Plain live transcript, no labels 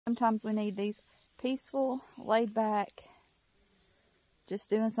Sometimes we need these peaceful, laid back, just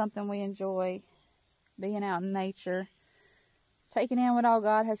doing something we enjoy, being out in nature, taking in what all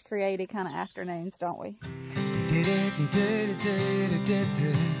God has created kind of afternoons, don't we?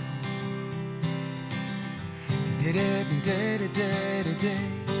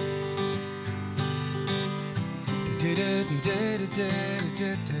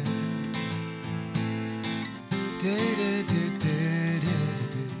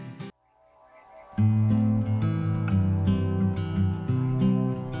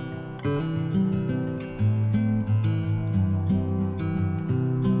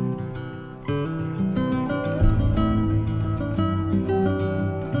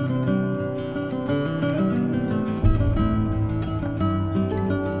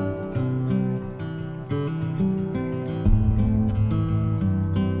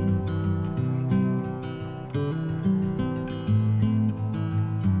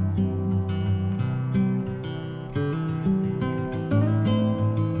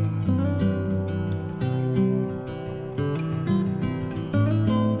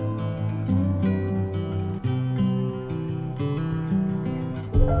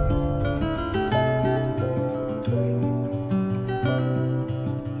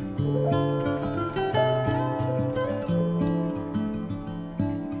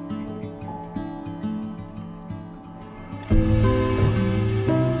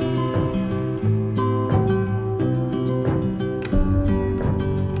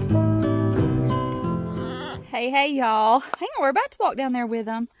 Hey y'all, hang on, we're about to walk down there with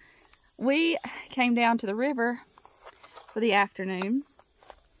them. We came down to the river for the afternoon.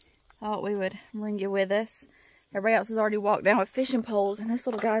 Thought we would bring you with us. Everybody else has already walked down with fishing poles, and this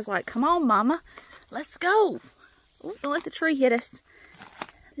little guy's like, come on mama, let's go. Ooh, don't let the tree hit us.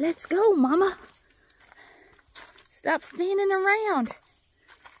 Let's go mama. Stop standing around.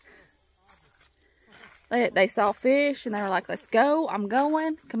 They saw fish and they were like, let's go, I'm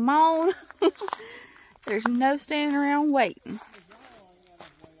going, come on. There's no standing around waiting.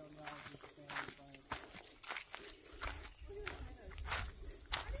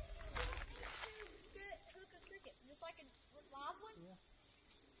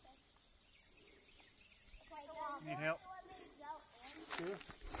 Need help?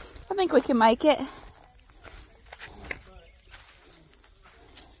 I think we can make it.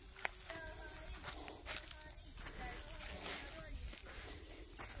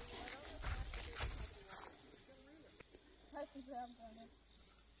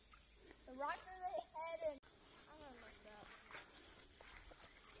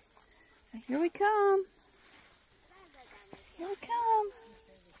 So here we come. Here we come.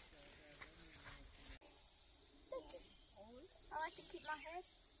 I like to keep my hair.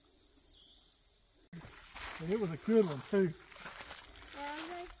 And it was a good one too.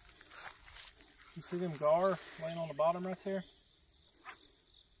 You see them gar laying on the bottom right there?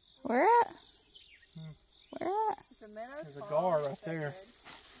 Where at? Where at? There's a gar right there.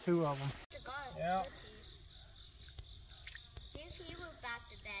 Two of them. Yeah. Here's he was back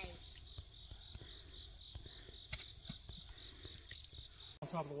today. On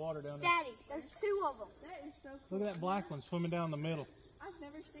top of the water down there. Daddy, there's two of them. That is so cool. Look at that black one swimming down the middle. I've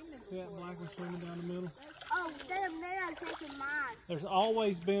never seen them See that black one swimming down the middle? Oh, they're taking mine. There's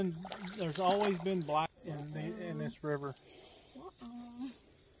always been black in this river.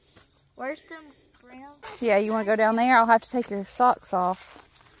 Where's the brown? Yeah, you want to go down there? I'll have to take your socks off.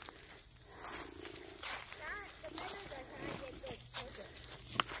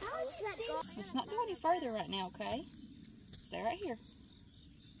 Let's not go any further right now, okay? Stay right here.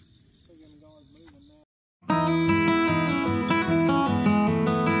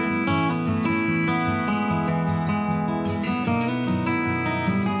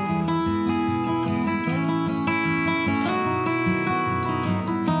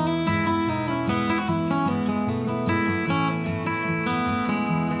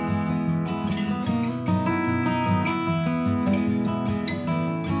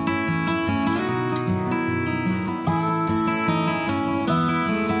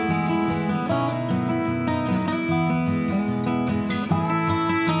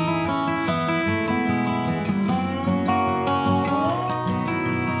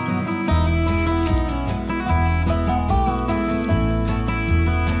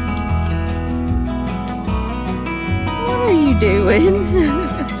 Doing? Always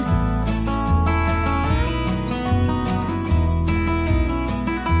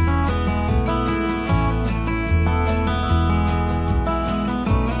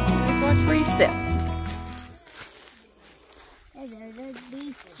watch where you step.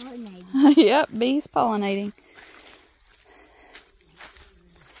 Bees pollinating. Yep, bees pollinating.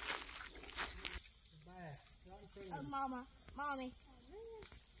 Mommy.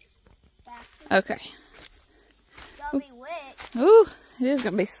 Okay. It's gonna be wet. Ooh, it is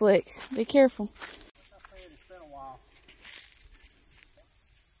gonna be slick. Be careful. It's been a while.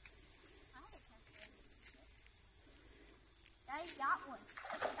 Daddy got one.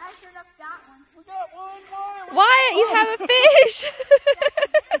 Daddy should have got one. We got one more. Wyatt, you have a fish.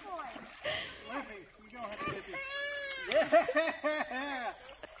 Big one. Liffy, you gonna have to lift it. Yeah.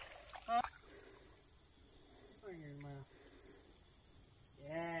 Put it in your mouth.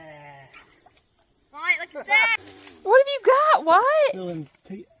 Yeah. Alright, look at that. What have you got, Wyatt? Feeling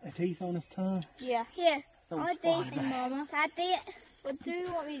teeth on his tongue. Yeah. Here. Don't I fly want these, back. Mama. I did. What do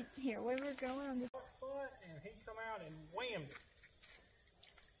you want me here? Where we're going on this? And he come out and whammed it.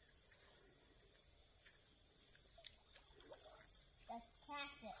 That's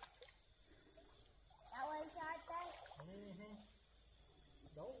cactus. That way inside that? Mm-hmm.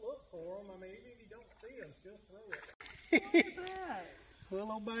 Don't look for them. I mean, even if you don't see them, still throw it.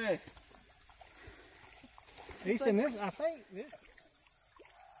 Little bass. He said this, I think this.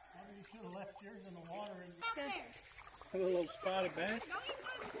 Maybe you should have left yours in the water and put a little spotted bass.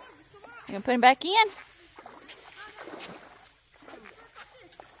 You gonna put him back in?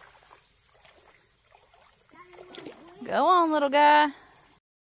 Go on, little guy.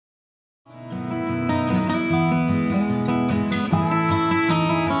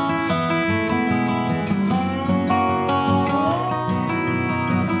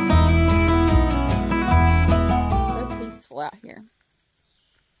 So peaceful out here.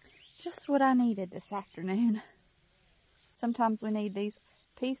 Just what I needed this afternoon. Sometimes we need these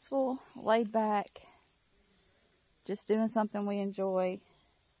peaceful, laid back, just doing something we enjoy,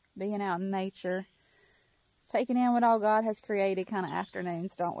 being out in nature, taking in what all God has created kind of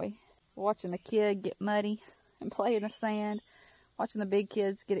afternoons, don't we? Watching the kid get muddy and play in the sand, watching the big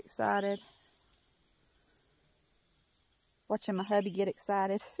kids get excited, watching my hubby get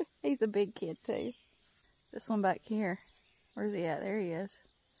excited. He's a big kid too. This one back here, where's he at? There he is.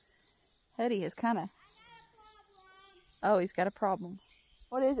 Huddy is kind of, oh, he's got a problem.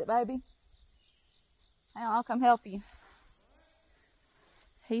 What is it, baby? Hang on, I'll come help you.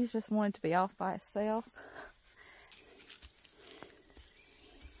 He's just wanted to be off by himself.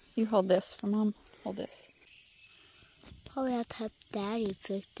 You hold this for Mom. Hold this. Probably have to have Daddy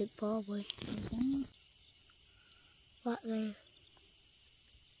fix it, probably. Okay. Right there.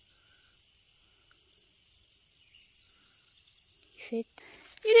 Fix.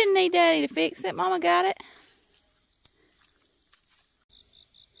 You didn't need Daddy to fix it. Mama got it.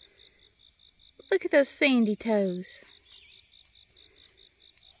 Look at those sandy toes.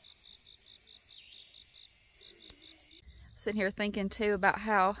 Sitting here thinking too about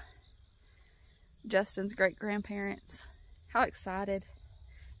how Justin's great-grandparents, how excited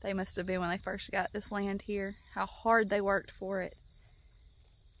they must have been when they first got this land here, how hard they worked for it.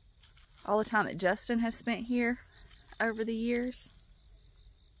 All the time that Justin has spent here over the years.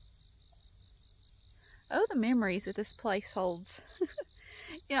 Oh, the memories that this place holds.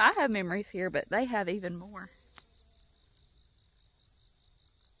 You know, I have memories here, but they have even more.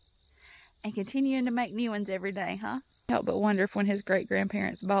 And continuing to make new ones every day, huh? Help but wonder if when his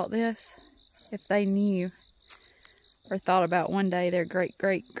great-grandparents bought this, if they knew or thought about one day their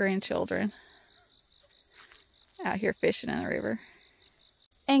great-great-grandchildren out here fishing in the river.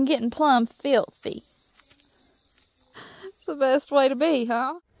 And getting plumb filthy. It's the best way to be,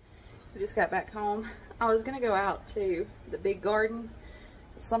 huh? We just got back home. I was going to go out to the big garden,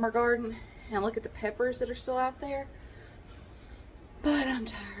 the summer garden, and look at the peppers that are still out there. But I'm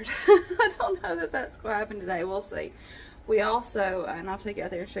tired. I don't know that that's going to happen today. We'll see. We also, and I'll take you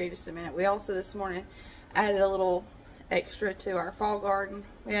out there and show you just a minute, we also this morning added a little extra to our fall garden.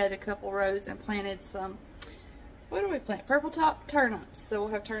 We added a couple rows and planted some, what do we plant? Purple top turnips. So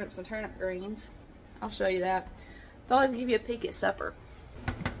we'll have turnips and turnip greens. I'll show you that. Thought I'd give you a peek at supper.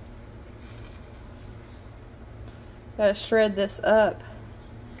 Gotta shred this up.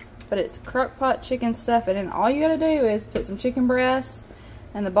 But it's crock pot chicken stuffing, and all you gotta do is put some chicken breasts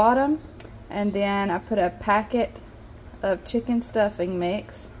in the bottom, and then I put a packet of chicken stuffing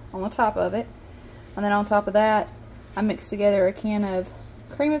mix on the top of it, and then on top of that I mixed together a can of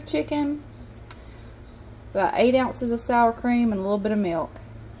cream of chicken, about 8 ounces of sour cream, and a little bit of milk,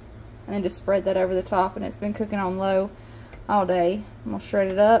 and then just spread that over the top. And it's been cooking on low all day. I'm gonna shred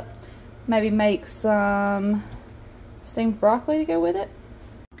it up, maybe make some steamed broccoli to go with it.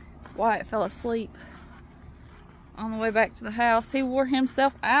 Wyatt fell asleep on the way back to the house. He wore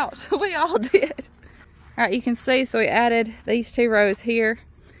himself out. We all did. Alright, you can see, so we added these 2 rows here,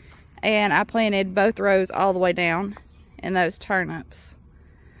 and I planted both rows all the way down in those turnips.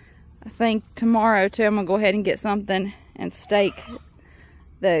 I think tomorrow too, I'm gonna go ahead and get something and stake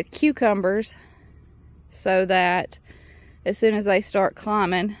the cucumbers so that as soon as they start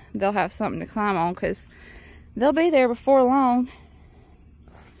climbing, they'll have something to climb on, because they'll be there before long.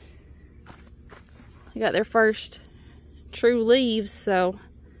 They got their first true leaves, so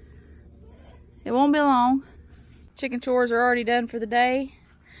it won't be long. Chicken chores are already done for the day.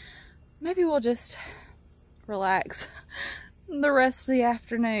 Maybe we'll just relax the rest of the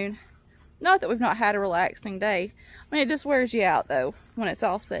afternoon. Not that we've not had a relaxing day. I mean, it just wears you out though when it's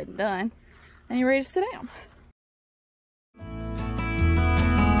all said and done and you're ready to sit down.